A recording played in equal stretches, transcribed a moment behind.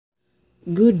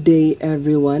Good day,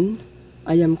 everyone.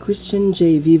 I am Christian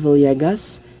J.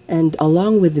 Villegas, and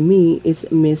along with me is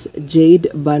Miss Jade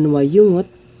Banwa YUNGOT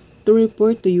to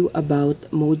report to you about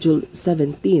Module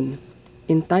 17,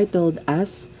 entitled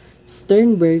as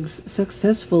Sternberg's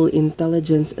Successful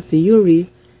Intelligence Theory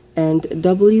and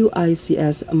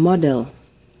WICS Model.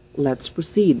 Let's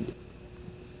proceed.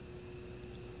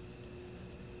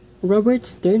 Robert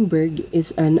Sternberg is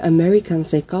an American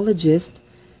psychologist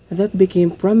that became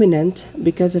prominent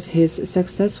because of his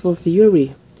successful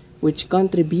theory, which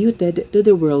contributed to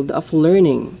the world of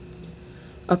learning.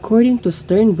 According to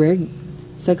Sternberg,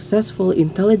 successful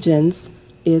intelligence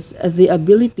is the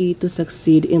ability to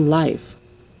succeed in life,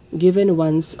 given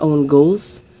one's own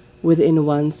goals, within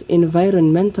one's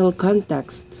environmental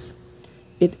contexts.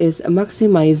 It is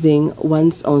maximizing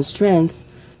one's own strength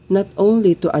not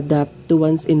only to adapt to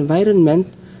one's environment,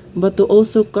 but to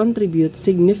also contribute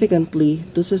significantly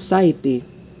to society.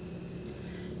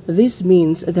 This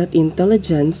means that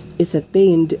intelligence is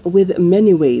attained with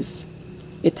many ways.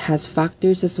 It has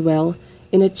factors as well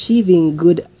in achieving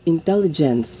good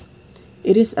intelligence.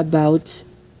 It is about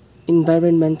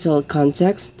environmental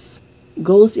contexts,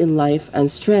 goals in life,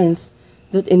 and strength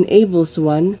that enables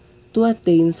one to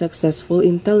attain successful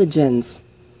intelligence,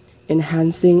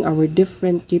 enhancing our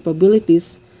different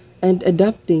capabilities and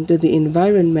adapting to the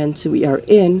environment we are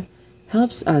in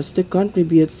helps us to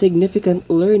contribute significant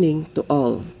learning to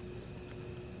all.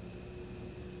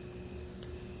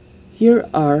 Here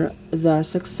are the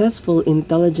successful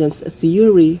intelligence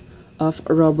theory of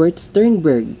Robert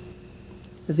Sternberg.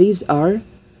 These are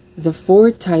the 4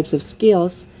 types of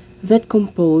skills that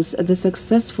compose the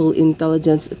successful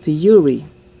intelligence theory.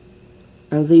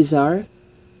 And these are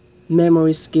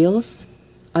memory skills,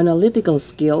 analytical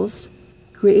skills,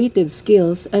 creative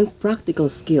skills, and practical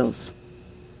skills.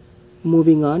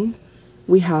 Moving on,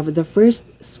 we have the first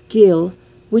skill,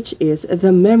 which is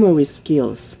the memory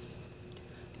skills.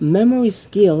 Memory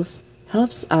skills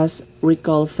helps us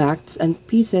recall facts and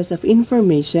pieces of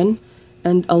information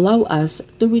and allow us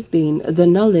to retain the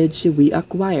knowledge we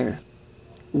acquire.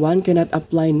 One cannot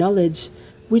apply knowledge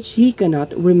which he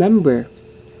cannot remember.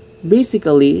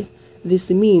 Basically,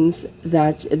 this means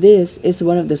that this is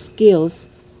one of the skills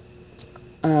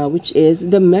which is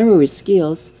the memory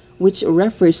skills, which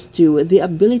refers to the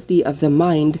ability of the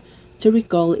mind to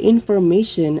recall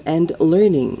information and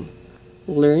learning.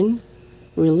 Learn,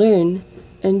 relearn,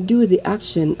 and do the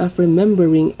action of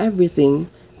remembering everything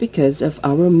because of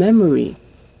our memory.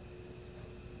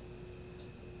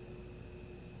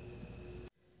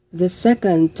 The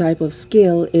second type of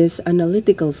skill is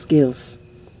analytical skills.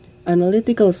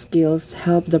 Analytical skills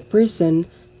help the person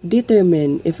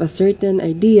determine if a certain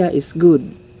idea is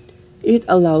good. It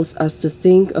allows us to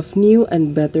think of new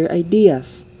and better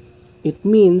ideas. It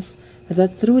means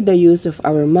that through the use of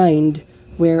our mind,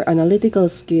 where analytical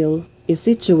skill is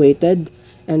situated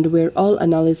and where all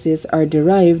analyses are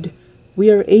derived,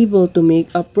 we are able to make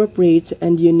appropriate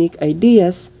and unique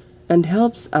ideas and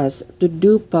helps us to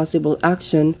do possible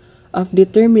action of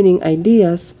determining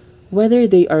ideas whether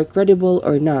they are credible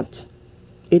or not.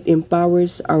 It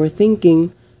empowers our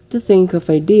thinking to think of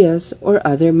ideas or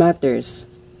other matters.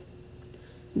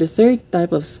 The third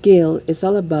type of skill is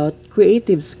all about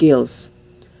creative skills.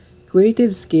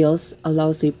 Creative skills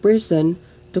allows a person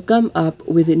to come up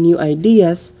with new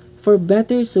ideas for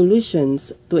better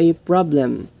solutions to a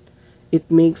problem. It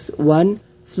makes one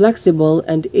flexible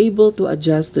and able to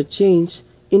adjust to change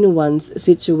in one's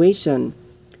situation.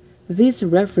 This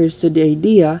refers to the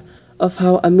idea of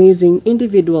how amazing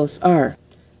individuals are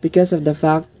because of the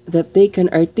fact that they can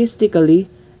artistically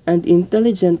and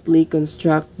intelligently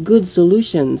construct good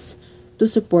solutions to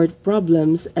support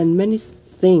problems and many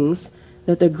things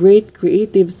that a great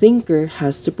creative thinker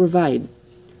has to provide.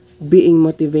 Being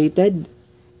motivated,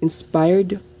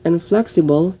 inspired, and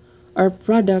flexible are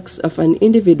products of an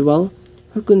individual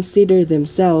who consider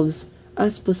themselves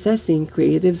as possessing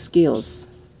creative skills.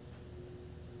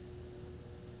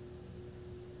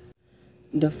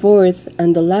 The fourth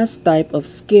and the last type of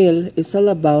skill is all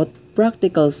about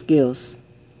practical skills.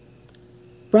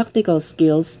 Practical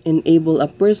skills enable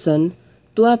a person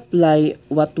to apply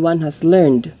what one has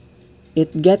learned.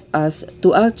 It gets us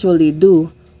to actually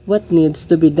do what needs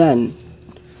to be done.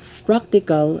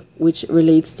 Practical, which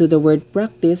relates to the word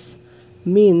practice,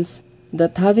 means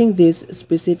that having this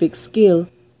specific skill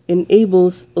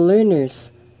enables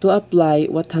learners to apply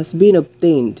what has been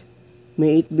obtained,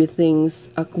 may it be things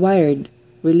acquired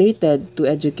related to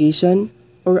education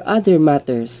or other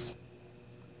matters.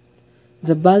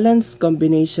 The balanced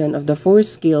combination of the 4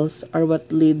 skills are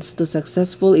what leads to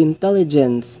successful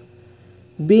intelligence.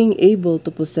 Being able to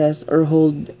possess or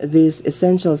hold these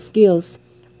essential skills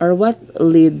are what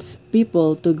leads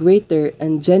people to greater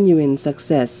and genuine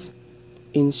success.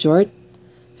 In short,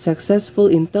 successful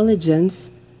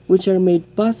intelligence, which are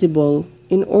made possible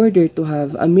in order to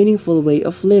have a meaningful way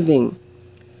of living.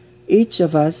 Each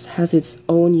of us has its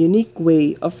own unique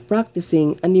way of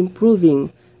practicing and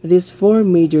improving these four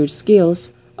major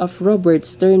skills of Robert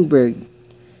Sternberg.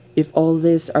 If all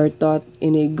these are taught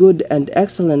in a good and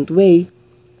excellent way,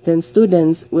 then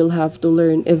students will have to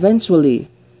learn eventually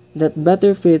that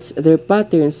better fits their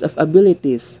patterns of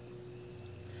abilities.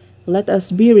 Let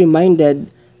us be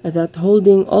reminded that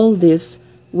holding all this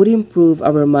would improve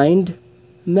our mind,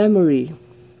 memory,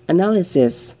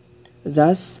 analysis,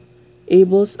 thus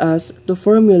enables us to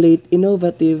formulate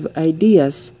innovative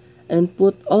ideas and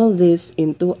put all this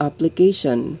into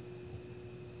application.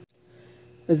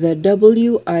 The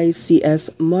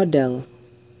WICS model.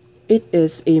 It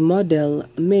is a model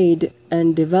made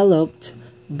and developed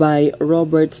by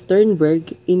Robert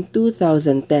Sternberg in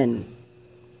 2010.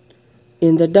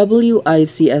 In the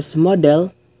WICS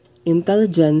model,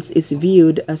 intelligence is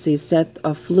viewed as a set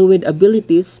of fluid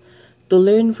abilities to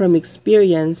learn from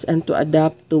experience and to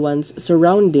adapt to one's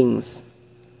surroundings.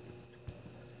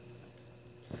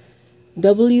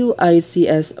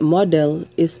 WICS model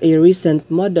is a recent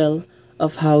model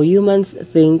of how humans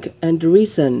think and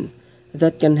reason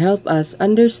that can help us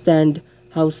understand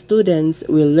how students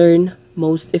will learn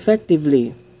most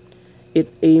effectively. It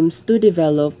aims to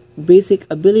develop basic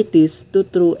abilities to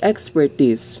true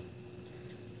expertise.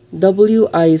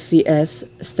 WICS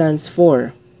stands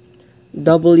for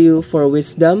W for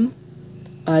wisdom,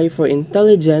 I for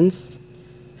intelligence,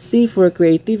 C for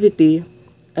creativity,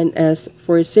 and S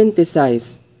for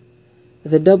synthesize.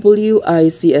 The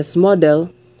WICS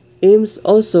model aims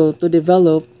also to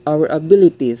develop our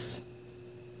abilities.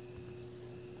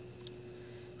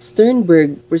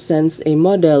 Sternberg presents a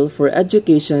model for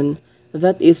education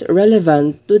that is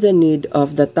relevant to the need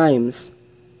of the times.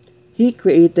 He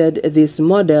created this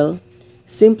model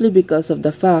simply because of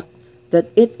the fact that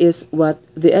it is what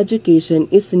the education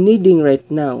is needing right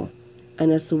now,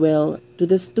 and as well to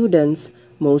the students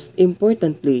most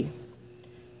importantly.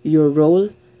 Your role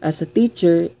as a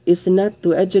teacher is not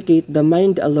to educate the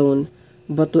mind alone,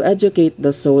 but to educate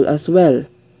the soul as well.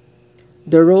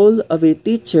 The role of a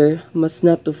teacher must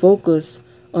not to focus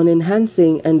on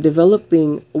enhancing and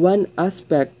developing one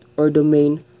aspect or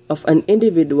domain of an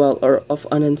individual or of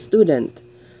an student,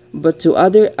 but to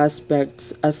other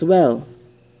aspects as well.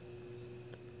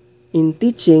 In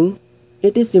teaching,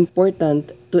 it is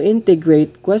important to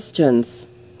integrate questions,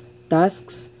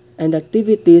 tasks, and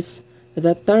activities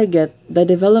that target the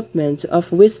development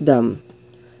of wisdom.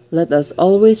 Let us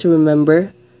always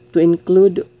remember to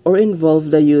include or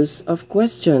involve the use of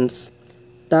questions,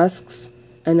 tasks,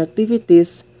 and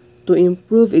activities to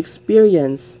improve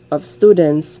experience of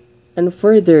students and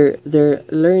further their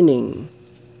learning.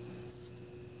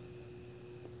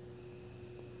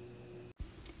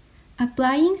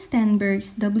 Applying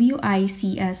Sternberg's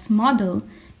WICS model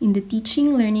in the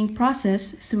teaching-learning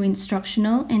process through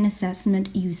instructional and assessment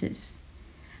uses.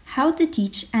 How to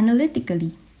teach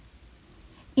analytically.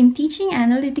 In teaching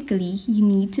analytically, you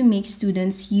need to make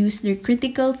students use their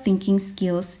critical thinking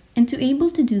skills, and to able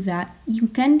to do that, you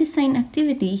can design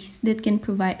activities that can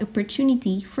provide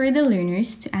opportunity for the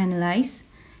learners to analyze,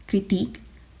 critique,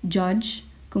 judge,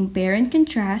 compare and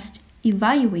contrast,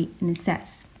 evaluate, and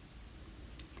assess.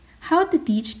 How to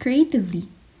teach creatively.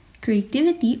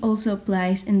 Creativity also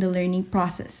applies in the learning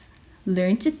process.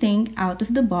 Learn to think out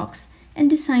of the box and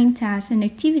design tasks and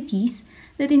activities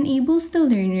that enables the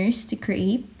learners to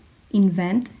create,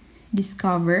 invent,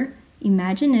 discover,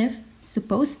 imagine if,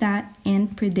 suppose that,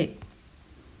 and predict.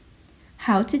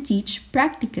 How to teach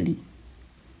practically.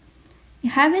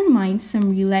 Have in mind some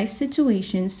real-life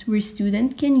situations where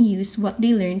students can use what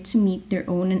they learn to meet their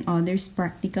own and others'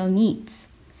 practical needs.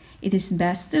 It is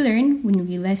best to learn when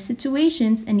real-life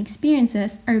situations and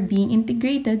experiences are being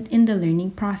integrated in the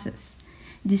learning process.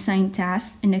 Design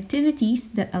tasks and activities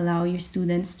that allow your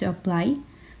students to apply,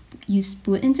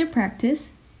 put into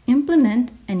practice,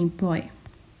 implement, and employ.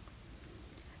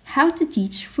 How to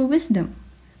teach for wisdom.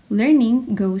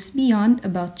 Learning goes beyond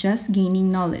about just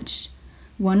gaining knowledge.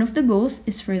 One of the goals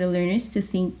is for the learners to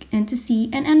think and to see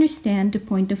and understand the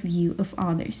point of view of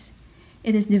others.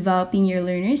 It is developing your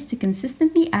learners to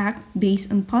consistently act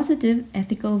based on positive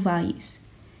ethical values.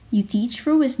 You teach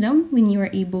for wisdom when you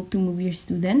are able to move your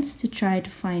students to try to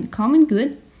find common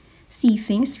good, see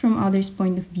things from others'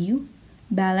 point of view,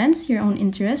 balance your own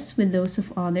interests with those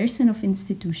of others and of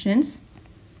institutions,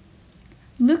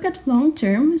 look at long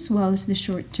term as well as the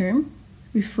short term,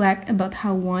 reflect about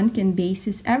how one can base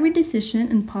his every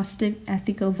decision on positive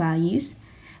ethical values,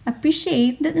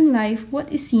 appreciate that in life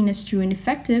what is seen as true and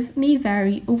effective may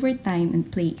vary over time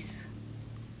and place.